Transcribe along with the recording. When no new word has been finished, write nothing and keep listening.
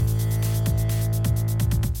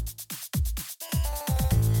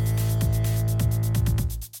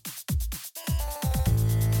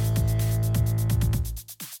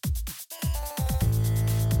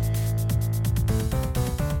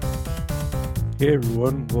Hey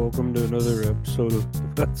everyone, welcome to another episode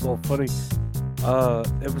of That's All Funny.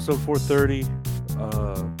 Episode 430.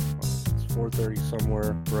 It's 430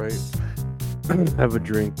 somewhere, right? Have a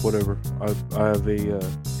drink, whatever. I have a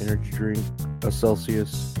energy drink, a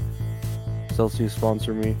Celsius. Celsius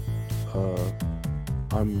sponsor me.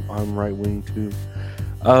 I'm right wing too.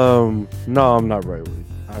 No, I'm not right wing.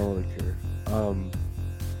 I don't really care.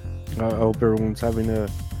 I hope everyone's having a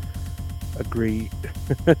great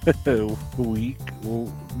week.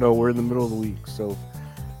 Well, no, we're in the middle of the week, so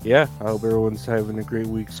yeah, I hope everyone's having a great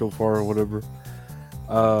week so far or whatever.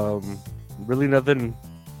 Really nothing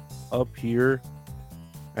up here.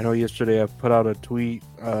 I know yesterday I put out a tweet.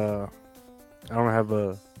 I don't have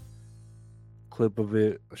a clip of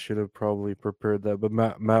it. I should have probably prepared that, but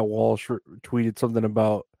Matt Walsh tweeted something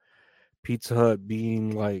about Pizza Hut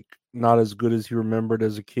being like not as good as he remembered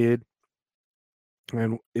as a kid,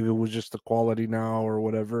 and if it was just the quality now or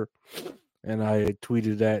whatever. And I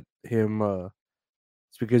tweeted at him,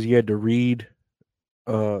 it's because you had to read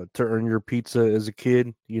to earn your pizza as a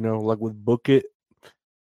kid, like with Book It.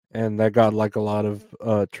 And that got like a lot of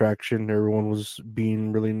traction. Everyone was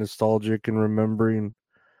being really nostalgic and remembering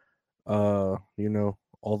all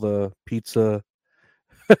the pizza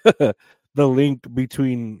the link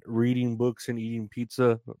between reading books and eating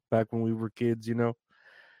pizza back when we were kids, And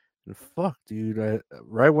fuck, dude,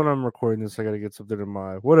 right when I'm recording this, I gotta get something in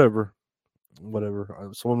my whatever.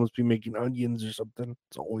 Someone must be making onions or something.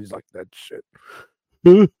 It's always like that shit.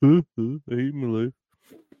 I hate my life.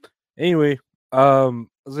 Anyway, I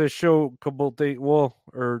was gonna show a couple things. Well,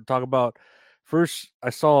 or talk about. First,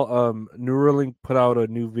 I saw Neuralink put out a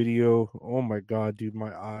new video. Oh my god, dude,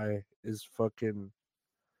 my eye is fucking.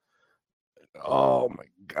 Oh my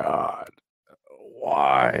god,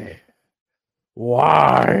 why?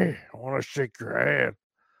 Why? I want to shake your hand.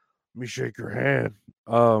 Let me shake your hand.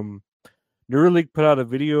 Um, Neuralink put out a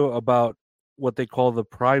video about what they call the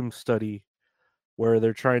Prime study, where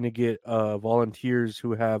they're trying to get volunteers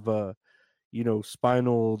who have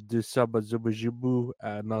spinal disability,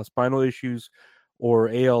 spinal issues, or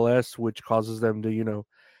ALS, which causes them to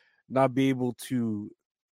not be able to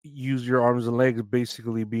use your arms and legs,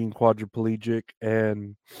 basically being quadriplegic.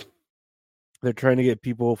 And they're trying to get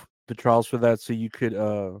people the trials for that, so you could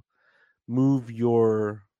move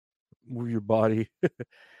your body.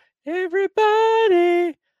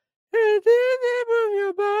 Everybody, move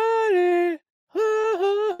your body.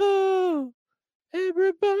 Oh,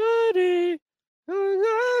 everybody.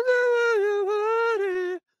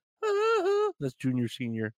 That's junior,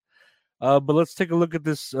 senior. But let's take a look at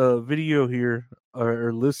this video here,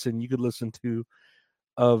 or listen. You could listen to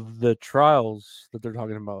of the trials that they're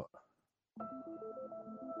talking about.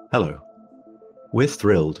 Hello. We're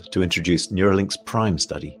thrilled to introduce Neuralink's Prime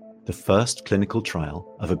study, the first clinical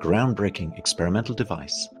trial of a groundbreaking experimental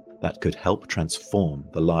device that could help transform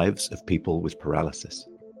the lives of people with paralysis.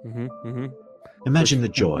 Imagine the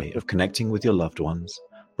joy of connecting with your loved ones,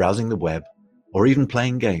 browsing the web, or even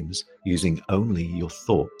playing games using only your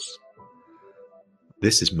thoughts.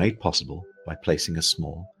 This is made possible by placing a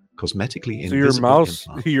small, cosmetically invisible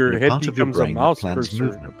implant your in a head part of your becomes brain a mouse that plans cursor,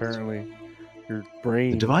 movement. apparently. Your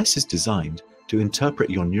brain. The device is designed to interpret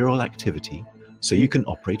your neural activity so you can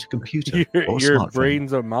operate a computer or your smartphone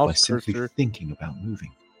brain's a mouse by simply cursor. thinking about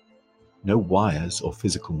moving. No wires or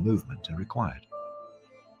physical movement are required.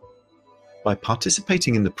 By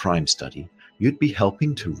participating in the Prime study, you'd be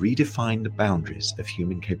helping to redefine the boundaries of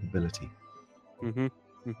human capability.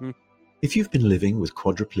 If you've been living with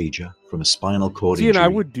quadriplegia from a spinal cord injury, I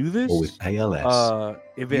would do this, or with ALS,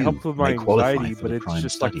 if it helps with my anxiety, but it's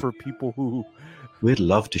just study. like for people who. We'd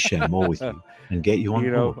love to share more with you and get you on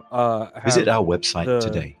board. Visit our website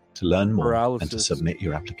today to learn more and to submit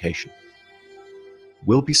your application.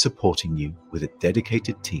 We'll be supporting you with a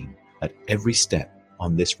dedicated team at every step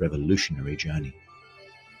on this revolutionary journey.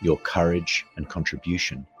 Your courage and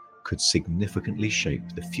contribution could significantly shape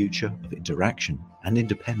the future of interaction and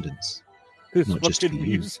independence, not just for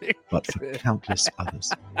you, but for countless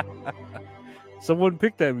others. Someone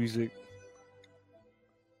picked that music.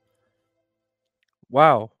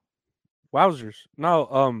 Wow. Wowzers.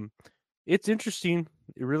 No, it's interesting.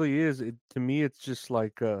 It really is. To me, it's just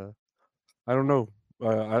like, I don't know.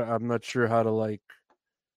 I'm not sure how to like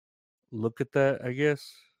look at that, I guess,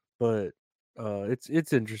 but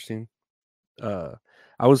it's interesting. I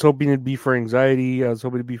was hoping it'd be for anxiety. I was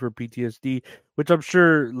hoping it'd be for PTSD, which I'm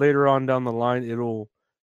sure later on down the line it'll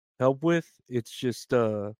help with. It's just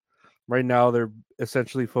right now they're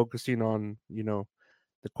essentially focusing on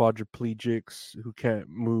the quadriplegics who can't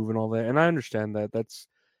move and all that, and I understand that. That's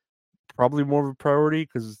probably more of a priority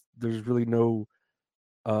because there's really no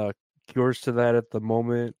cures to that at the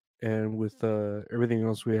moment, and with everything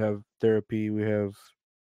else, we have therapy, we have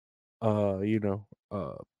you know,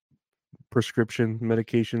 prescription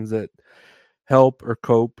medications that help or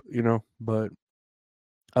cope, you know. But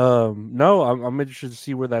no, I'm interested to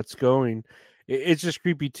see where that's going. It's just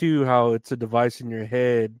creepy too how it's a device in your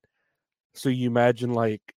head, so you imagine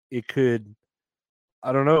like it could,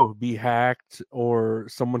 I don't know, be hacked, or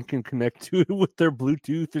someone can connect to it with their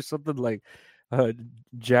Bluetooth or something like uh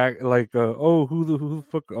Jack, like oh, who the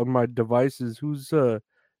fuck on my devices, who's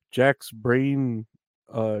Jack's brain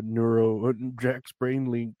Jack's brain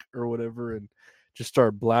link or whatever, and just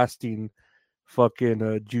start blasting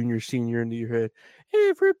fucking junior senior into your head.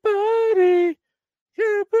 Everybody,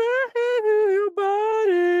 your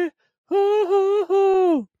body. Ho, ho,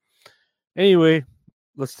 ho. Anyway,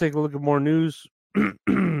 let's take a look at more news.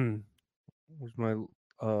 Where's my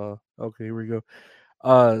okay, here we go.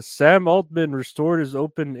 Sam Altman restored as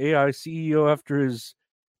open AI CEO after his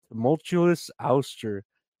tumultuous ouster.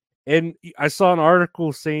 And I saw an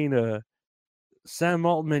article saying Sam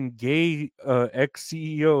Altman gay ex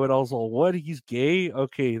CEO, and I was like, what, he's gay?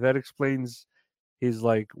 Okay, that explains his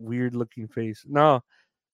like weird looking face. No,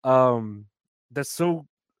 um that's so,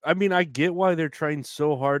 I mean, I get why they're trying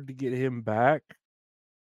so hard to get him back,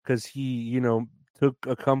 because he, you know, took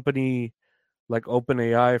a company like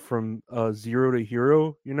OpenAI from zero to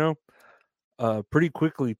hero, you know, pretty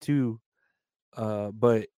quickly too.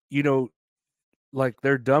 But you know, like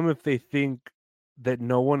they're dumb if they think that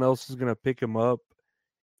no one else is gonna pick him up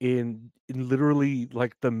in literally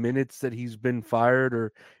like the minutes that he's been fired,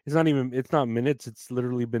 or it's not minutes, it's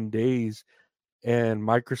literally been days. And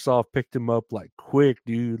Microsoft picked him up like quick,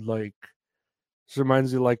 dude. Like this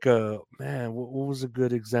reminds me, like man, what was a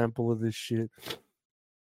good example of this shit?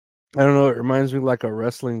 I don't know. It reminds me like a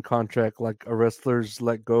wrestling contract, like a wrestler's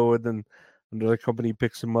let go, and then another company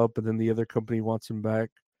picks him up, and then the other company wants him back.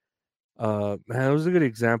 Man, it was a good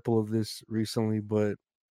example of this recently, but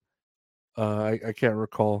I can't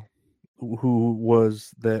recall who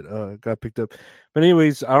was that got picked up. But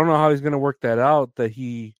anyways, I don't know how he's gonna work that out. That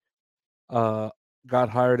he uh got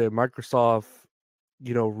hired at Microsoft,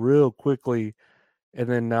 you know, real quickly, and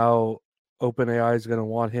then now OpenAI is gonna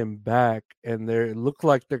want him back, and they it look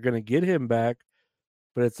like they're gonna get him back.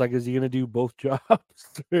 But it's like, is he gonna do both jobs?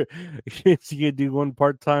 Is he gonna do one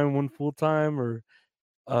part time, one full time, or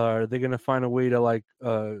are they gonna find a way to like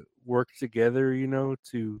work together? You know,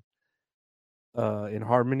 to in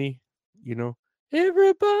harmony. You know,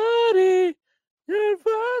 everybody, move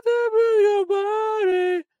your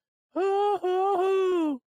body. Oh, oh,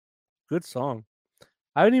 oh. Good song.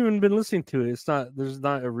 I haven't even been listening to it. It's not. There's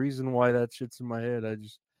not a reason why that shit's in my head. I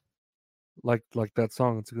just like that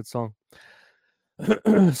song. It's a good song.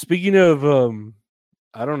 Speaking of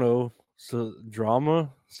I don't know, so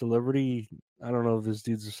drama, celebrity. I don't know if this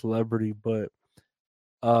dude's a celebrity, but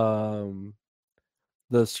um,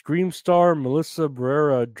 the Scream star Melissa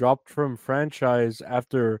Barrera dropped from franchise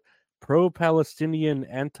after pro-Palestinian,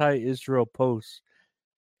 anti-Israel posts,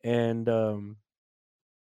 and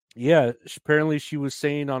yeah, apparently she was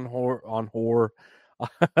saying that whore on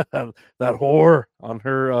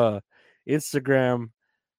her Instagram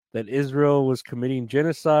that Israel was committing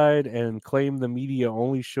genocide, and claimed the media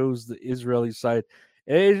only shows the Israeli side.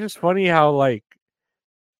 It's just funny how like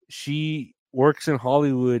she works in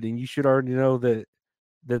Hollywood, and you should already know that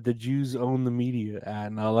the Jews own the media,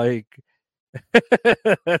 and I like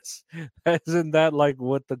that's isn't that like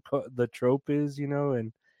what the trope is, you know?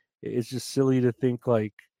 And it's just silly to think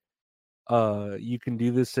like you can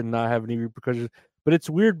do this and not have any repercussions. But it's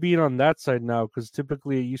weird being on that side now, because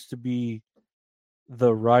typically it used to be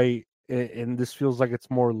the right, and this feels like it's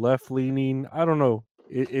more left leaning. I don't know.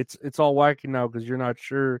 It's all wacky now, because you're not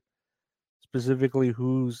sure specifically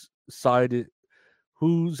who's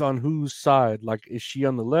on whose side. Like, is she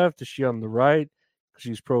on the left? Is she on the right?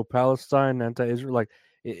 She's pro Palestine, anti Israel. Like,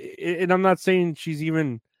 and I'm not saying she's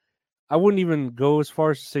even. I wouldn't even go as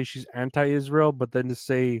far as to say she's anti Israel, but then to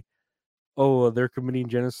say, oh, they're committing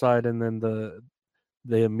genocide, and then the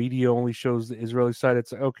media only shows the Israeli side.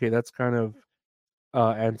 It's like, okay, that's kind of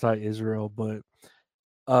anti-Israel, but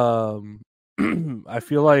um, I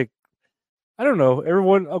feel like, I don't know.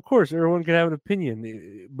 Everyone, of course, everyone can have an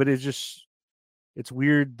opinion, but it's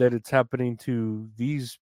weird that it's happening to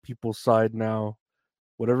these people's side now.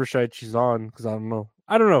 Whatever side she's on, because I don't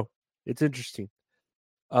know. It's interesting.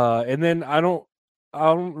 And then I don't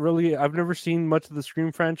really. I've never seen much of the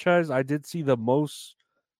Scream franchise. I did see the most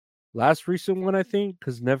last recent one, I think,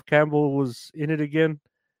 because Nev Campbell was in it again,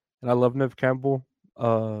 and I love Nev Campbell.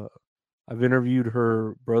 I've interviewed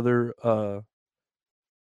her brother,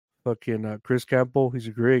 fucking Chris Campbell. He's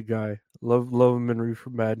a great guy. Love him in Reefer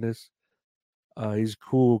Madness. He's a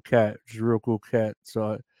cool cat. He's a real cool cat.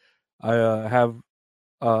 So I have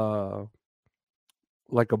uh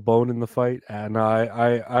like a bone in the fight, and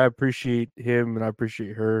I appreciate him and I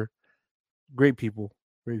appreciate her. Great people,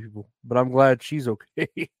 great people. But I'm glad she's okay.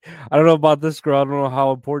 I don't know about this girl. I don't know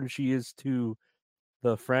how important she is to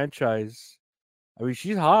the franchise. I mean,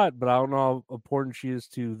 she's hot, but I don't know how important she is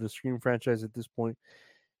to the Scream franchise at this point.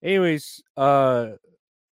 Anyways,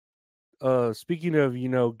 speaking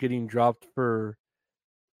of getting dropped for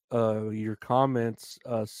your comments,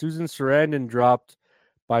 Susan Sarandon dropped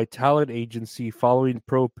by talent agency following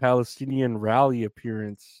pro-Palestinian rally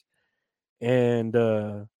appearance, and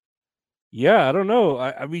yeah, I don't know.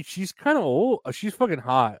 I mean, she's kind of old. She's fucking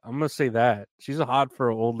hot. I'm gonna say that she's a hot for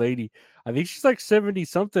an old lady. I think she's like 70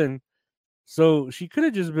 something. So she could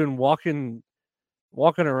have just been walking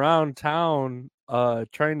around town,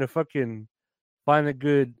 trying to fucking find a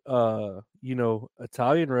good,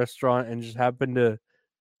 Italian restaurant, and just happened to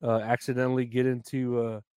accidentally get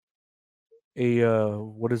into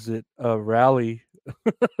what is it, a rally,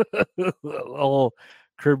 all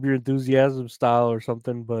Curb Your Enthusiasm style or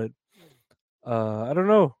something. But I don't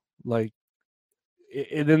know, like,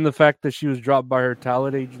 and then the fact that she was dropped by her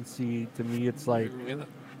talent agency, to me, it's like,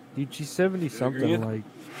 dude, she's 70 something. Like,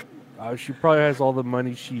 she probably has all the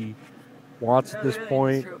money she wants at this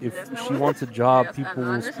point. If she wants a job, people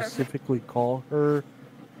will specifically call her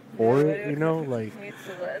for it. Like,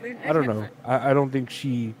 I don't know. I don't think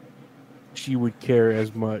she would care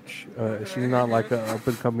as much. She's not like a up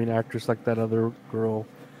and coming actress like that other girl,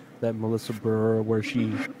 that Melissa Burr, where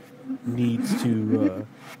she needs to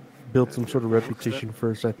build some sort of reputation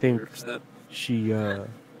first. I think she's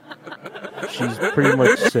pretty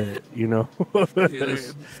much set,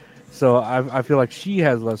 So I feel like she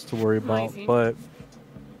has less to worry about. But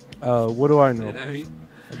what do I know?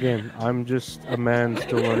 Again, I'm just a man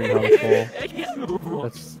still learning how to fall.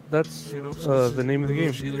 That's the name of the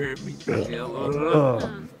game.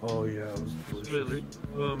 Oh yeah, it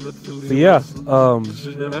was delicious. But yeah,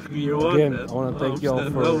 again, I want to thank y'all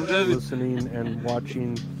for listening and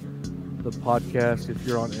watching the podcast. If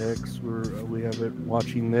you're on X, we have it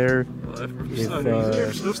watching there.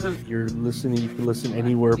 If you're listening, you can listen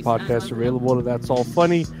anywhere podcasts are available. That's All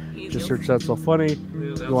Funny. Just search That's All Funny.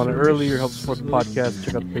 If you want it earlier, help support the podcast,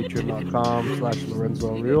 check out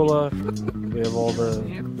patreon.com/Lorenzo Ariola. We have all the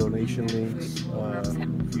donation links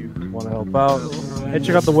if you want to help out. And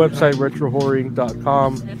check out the website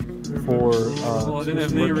retrohorroring.com for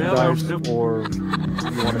merchandise, or if you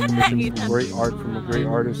want to commission some great art from a great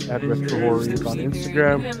artist at retrohorroring on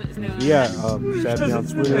Instagram. Yeah, just add me on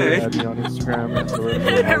Twitter, add me on Instagram at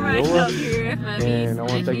Lorenzo Ariola. And I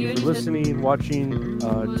want to thank you for listening, watching.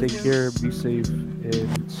 Take care, be safe,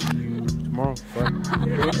 and see you tomorrow.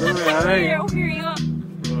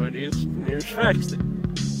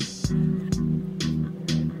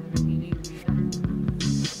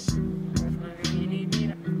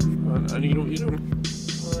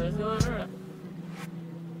 Bye.